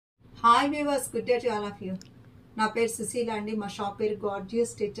Hi viewers, good day to all of you. నా పేరు సుశీల అండి. మా షాప్ పేరు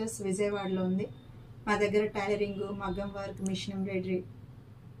గార్జియస్ స్టిచెస్ విజయవాడలో ఉంది. మా దగ్గర టైలరింగ్, మగ్గం work, machine embroidery,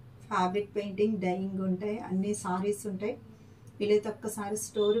 fabric painting, dyeing ఉంటాయి. అన్ని సారీస్ ఉంటాయి. వీలైతే ఒక్కసారి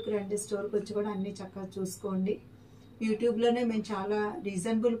స్టోర్కి రండి. స్టోర్కి వచ్చి కూడా అన్ని చక్కగా చూసుకోండి. యూట్యూబ్లోనే మేము చాలా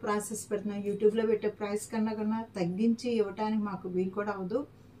రీజనబుల్ ప్రైసెస్ పెడుతున్నాం. యూట్యూబ్లో పెట్టే ప్రైస్ కన్నా తగ్గించి ఇవ్వడానికి మాకు వీలు కూడా అవ్వదు.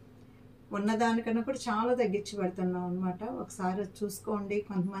 ఉన్నదానికన్నా కూడా చాలా తగ్గించి పెడుతున్నాం అనమాట. ఒకసారి చూసుకోండి.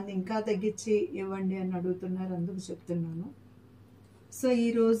 కొంతమంది ఇంకా తగ్గించి ఇవ్వండి అని అడుగుతున్నారు, అందుకు చెప్తున్నాను. సో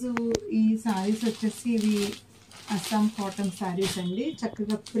ఈరోజు ఈ శారీస్ వచ్చేసి ఇవి అస్సాం కాటన్ శారీస్ అండి.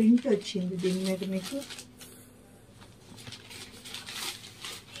 చక్కగా ప్రింట్ వచ్చింది దీని మీద. మీకు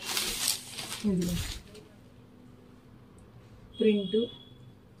ఇది ప్రింట్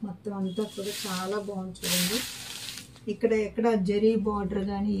మొత్తం అంతా కూడా చాలా బాగుంది చూడండి. ఇక్కడ ఎక్కడ జరీ బార్డర్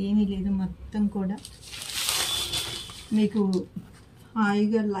కానీ ఏమీ లేదు. మొత్తం కూడా మీకు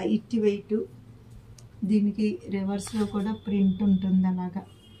హాయిగా లైట్ వెయిట్. దీనికి రివర్స్లో కూడా ప్రింట్ ఉంటుంది అలాగా.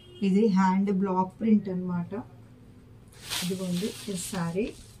 ఇది హ్యాండ్ బ్లాక్ ప్రింట్ అనమాట. ఇదిగోండి ఈ శారీ.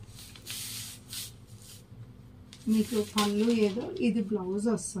 మీకు పళ్ళు ఏదో, ఇది బ్లౌజ్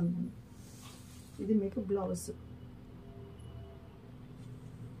వస్తుందండి. ఇది మీకు బ్లౌజ్.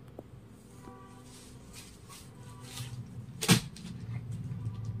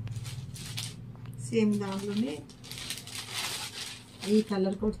 సేమ్ దాంట్లోనే ఈ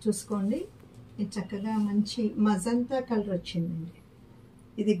కలర్ కూడా చూసుకోండి. ఇది చక్కగా మంచి మజంతా కలర్ వచ్చిందండి.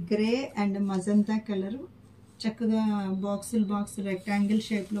 ఇది గ్రే అండ్ మజంతా కలరు. చక్కగా బాక్సులు రెక్టాంగిల్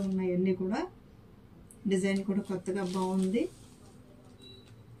షేప్లో ఉన్నాయి అన్నీ కూడా. డిజైన్ కూడా కొత్తగా బాగుంది.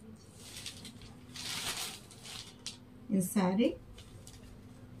 ఈ శారీ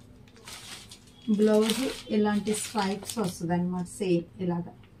బ్లౌజ్ ఇలాంటి స్ట్రైప్స్ వస్తుంది అన్నమాట. సేమ్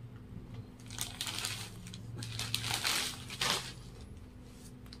ఇలాగా.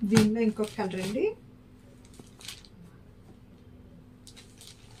 దీనిలో ఇంకొక కలర్ అండి.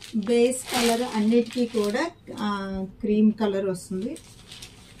 బేస్ కలర్ అన్నిటికీ కూడా క్రీమ్ కలర్ వస్తుంది.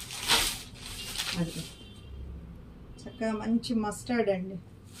 అది చక్కగా మంచి మస్టర్డ్ అండి.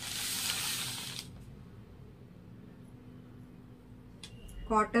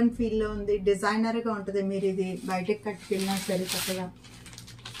 కాటన్ ఫీల్లో ఉంది. డిజైనర్గా ఉంటుంది. మీరు ఇది బయటకు కట్టుకెళ్ళినా సరే చక్కగా.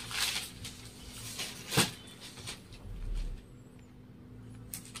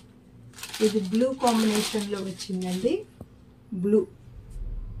 ఇది బ్లూ కాంబినేషన్లో వచ్చిందండి. బ్లూ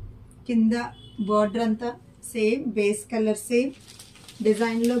కింద బార్డర్ అంతా సేమ్, బేస్ కలర్ సేమ్.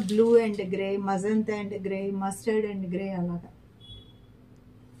 డిజైన్లో blue and grey, magenta and grey, mustard and grey అలాగా.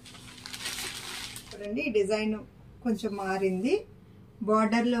 చూడండి డిజైన్ కొంచెం మారింది.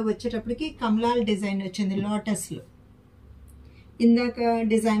 బార్డర్లో వచ్చేటప్పటికి కమలాల్ డిజైన్ వచ్చింది లోటస్లో. ఇందాక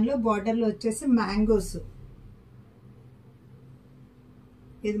డిజైన్లో బార్డర్లో వచ్చేసి మ్యాంగోస్.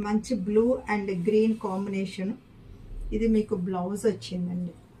 ఇది మంచి బ్లూ అండ్ గ్రీన్ కాంబినేషన్. ఇది మీకు బ్లౌజ్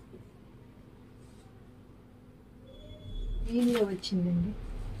వచ్చిందండి. గ్రీన్లో వచ్చిందండి.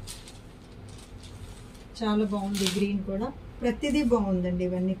 చాలా బాగుంది. గ్రీన్ కూడా ప్రతిదీ బాగుందండి.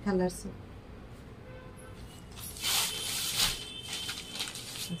 ఇవన్నీ colours.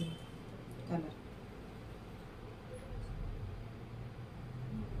 Colour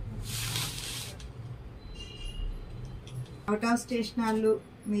out of station వాళ్ళు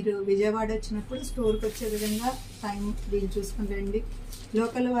మీరు విజయవాడ వచ్చినప్పుడు స్టోర్కి వచ్చే విధంగా టైం వీలు చూసుకుని రండి.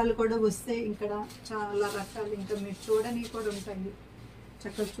 లోకల్ వాళ్ళు కూడా వస్తే ఇక్కడ చాలా రకాలు ఇంకా మీరు చూడని కూడా ఉంటాయి.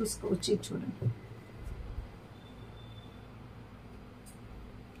 చక్కగా చూసుకోవచ్చు. చూడండి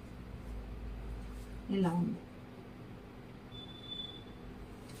ఇలా ఉంది.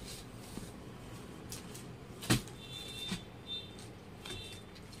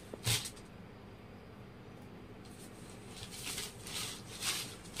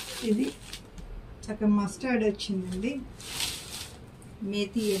 ఇది చక్కగా మస్టర్డ్ వచ్చిందండి.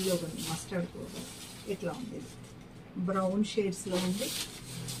 మేతి ఎల్లో ఉంది. మస్టర్డ్ కూడా ఇట్లా ఉంది. బ్రౌన్ షేడ్స్లో ఉంది.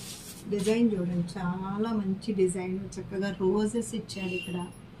 డిజైన్ చూడండి చాలా మంచి డిజైన్. చక్కగా రోజెస్ ఇచ్చారు ఇక్కడ.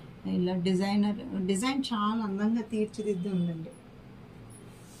 ఇలా డిజైన్ చాలా అందంగా తీర్చిదిద్ది ఉందండి.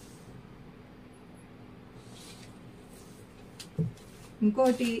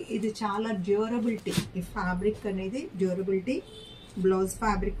 ఇంకోటి ఇది చాలా డ్యూరబిలిటీ. ఈ ఫ్యాబ్రిక్ అనేది డ్యూరబిలిటీ. బ్లౌజ్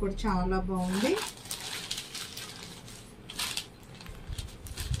ఫ్యాబ్రిక్ కూడా చాలా బాగుంది.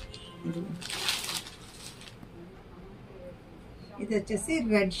 ఇది వచ్చేసి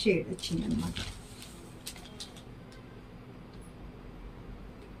రెడ్ షేడ్ వచ్చింది అనమాట.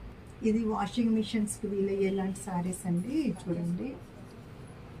 ఇది వాషింగ్ మిషన్స్కి వీలయ్యేలాంటి శారీస్ అండి. చూడండి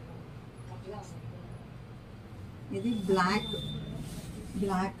ఇది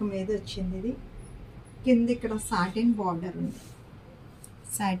బ్లాక్ మీద వచ్చింది. ఇది కింద ఇక్కడ సాటిన్ బార్డర్ ఉంది.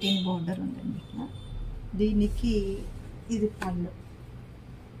 సాటిన్ బార్డర్ ఉందండి ఇక్కడ. దీనికి ఇది పళ్ళు,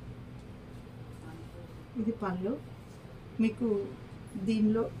 ఇది పళ్ళు. మీకు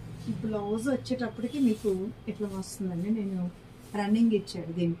దీనిలో బ్లౌజ్ వచ్చేటప్పటికి మీకు ఇట్లా వస్తుందండి. నేను రన్నింగ్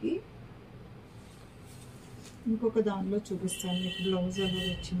ఇచ్చాడు దీనికి. ఇంకొక దానిలో చూపిస్తాను మీకు బ్లౌజ్ ఎలా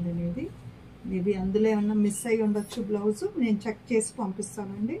వచ్చింది అనేది. మేబీ అందులో ఏమన్నా మిస్ అయ్యి ఉండొచ్చు బ్లౌజు, నేను చెక్ చేసి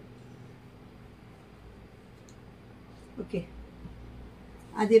పంపిస్తానండి. ఓకే,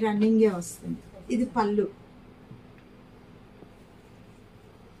 అది రన్నింగే వస్తుంది. ఇది పళ్ళు.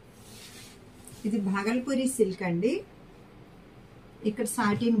 ఇది భాగల్పూరి సిల్క్ అండి. ఇక్కడ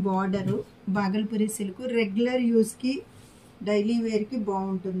satin border, Bhagalpuri silk. Regular యూస్కి daily వేర్కి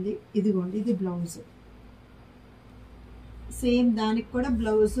బాగుంటుంది. ఇదిగోండి, ఇది బ్లౌజ్. సేమ్ దానికి కూడా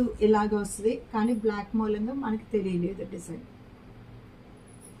బ్లౌజ్ ఇలాగ వస్తుంది, కానీ బ్లాక్ మూలంగా మనకి తెలియలేదు డిజైన్.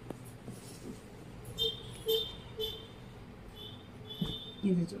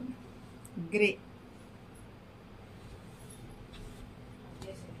 ఇది చూడండి, గ్రే,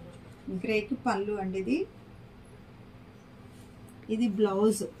 గ్రేకి పళ్ళు అండి ఇది. ఇది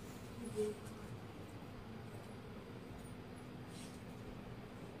బ్లౌజ్.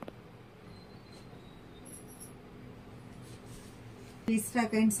 తీస్రా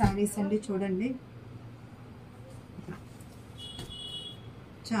కైండ్ సారీస్ అండి, చూడండి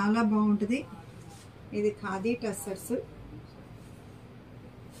చాలా బాగుంటుంది. ఇది ఖాదీ టస్సర్స్.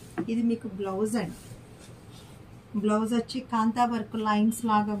 ఇది మీకు బ్లౌజ్ అండి. బ్లౌజ్ వచ్చి కాంతా వర్క్ లైన్స్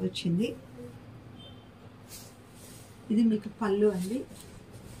లాగా వచ్చింది. ఇది మీకు పళ్ళు అండి.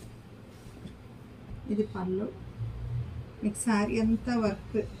 ఇది పళ్ళు. మీకు శారీ అంతా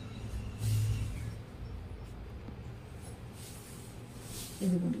వర్క్.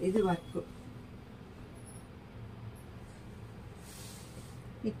 ఇదిగోండి, ఇది వర్క్.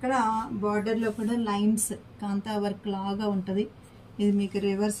 ఇక్కడ బార్డర్లో కూడా లైన్స్ కాంతా వర్క్ లాగా ఉంటుంది. ఇది మీకు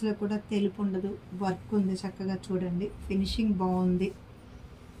రివర్స్లో కూడా తెలుపు ఉండదు, వర్క్ ఉంది చక్కగా. చూడండి, ఫినిషింగ్ బాగుంది.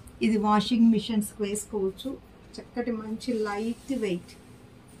 ఇది వాషింగ్ మిషన్స్కి వేసుకోవచ్చు. చక్కటి మంచి లైట్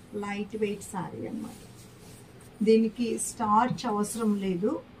వెయిట్ సారీ అన్నమాట. దీనికి స్టార్చ్ అవసరం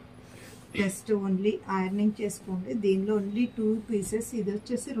లేదు, జస్ట్ ఓన్లీ ఐరనింగ్ చేసుకోండి. దీనిలో ఓన్లీ 2 పీసెస్. ఇది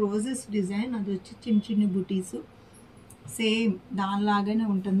వచ్చేసి రోజెస్ డిజైన్, అది వచ్చి చిన్న చిన్న బుటీస్. సేమ్ దానిలాగానే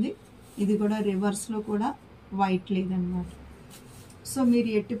ఉంటుంది. ఇది కూడా రివర్స్లో కూడా వైట్ లేదన్నమాట. సో మీరు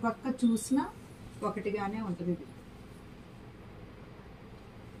ఎట్టి పక్క చూసినా ఒకటిగానే ఉంటుంది. ఇది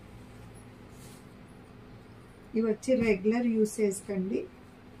ఇవి వచ్చి రెగ్యులర్ యూసేజ్ కండి.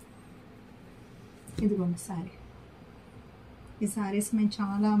 ఇదిగోండి సారీ. ఈ సారీస్ మేము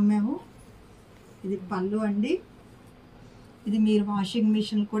చాలా అమ్మాము. ఇది పళ్ళు అండి. ఇది మీరు వాషింగ్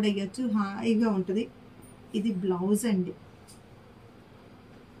మిషన్ కూడా వేయచ్చు, హాయిగా ఉంటుంది. ఇది బ్లౌజ్ అండి.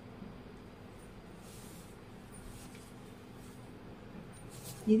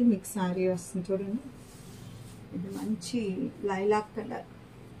 ఇది మీకు సారీ వస్తుంది చూడండి. ఇది మంచి లైలాక్ కలర్.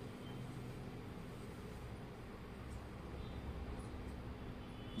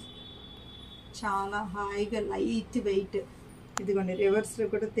 చాలా హాయిగా లైట్ వెయిట్. ఇదిగోండి, రివర్స్లో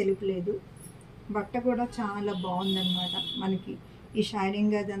కూడా తెలుపులేదు. బట్ట కూడా చాలా బాగుందన్నమాట. మనకి ఈ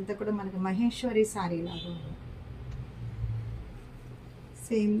షైనింగ్ అదంతా కూడా మనకి మహేశ్వరి సారీ లాగా ఉంది.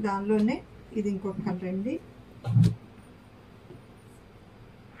 సేమ్ దానిలోనే ఇది ఇంకొక కలర్ అండి.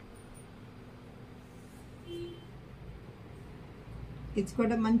 ఇది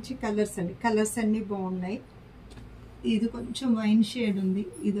కూడా మంచి కలర్స్ అండి. కలర్స్ అన్నీ బాగున్నాయి. ఇది కొంచెం వైన్ షేడ్ ఉంది,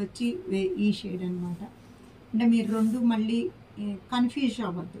 ఇది వచ్చి ఈ షేడ్ అనమాట. అంటే మీరు రెండు మళ్ళీ కన్ఫ్యూజ్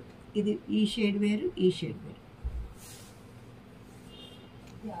అవ్వద్దు. ఇది ఈ షేడ్ వేరు, ఈ షేడ్ వేరు.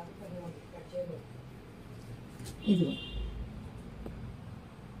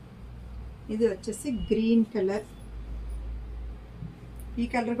 ఇది వచ్చేసి గ్రీన్ కలర్. ఈ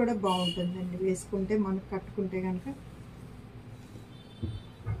కలర్ కూడా బాగుంటుందండి వేసుకుంటే, మనకు కట్టుకుంటే కనుక.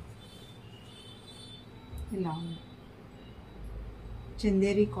 ఇలా ఉంది.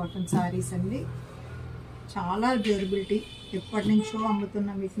 చందేరి కాటన్ సారీస్ అండి, చాలా డ్యూరబిలిటీ. ఎప్పటి నుంచో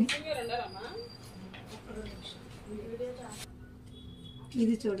అమ్ముతున్నా వీటిని.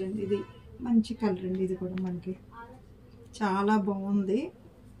 ఇది చూడండి, ఇది మంచి కలర్ అండి. ఇది కూడా మనకి చాలా బాగుంది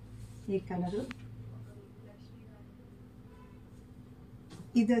ఈ కలరు.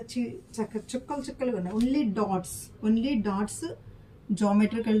 ఇది వచ్చి చక్కగా చుక్కలు చుక్కలుగా ఉన్నాయి. Only dots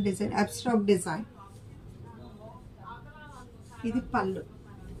geometrical design, abstract design. ఇది పళ్ళు.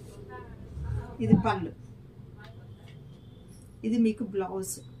 ఇది మీకు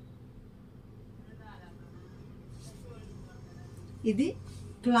బ్లౌజ్. ఇది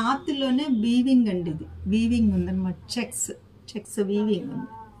క్లాత్లోనే వీవింగ్ అండి. ఇది వీవింగ్ ఉందన్నమాట. చెక్స్ వీవింగ్ ఉంది.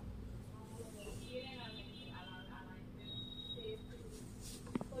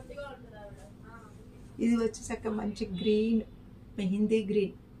 ఇది వచ్చేసాక మంచి గ్రీన్, మెహందీ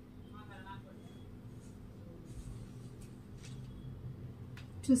గ్రీన్.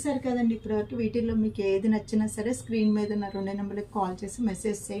 చూసారు కదండి ఇప్పటివరకు. వీటిల్లో మీకు ఏది నచ్చినా సరే స్క్రీన్ మీద ఉన్న 2 నెంబర్లకు కాల్ చేసి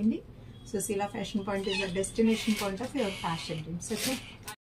మెసేజ్ చేయండి. Susheela fashion point is the destination point of your fashion dreams. Okay.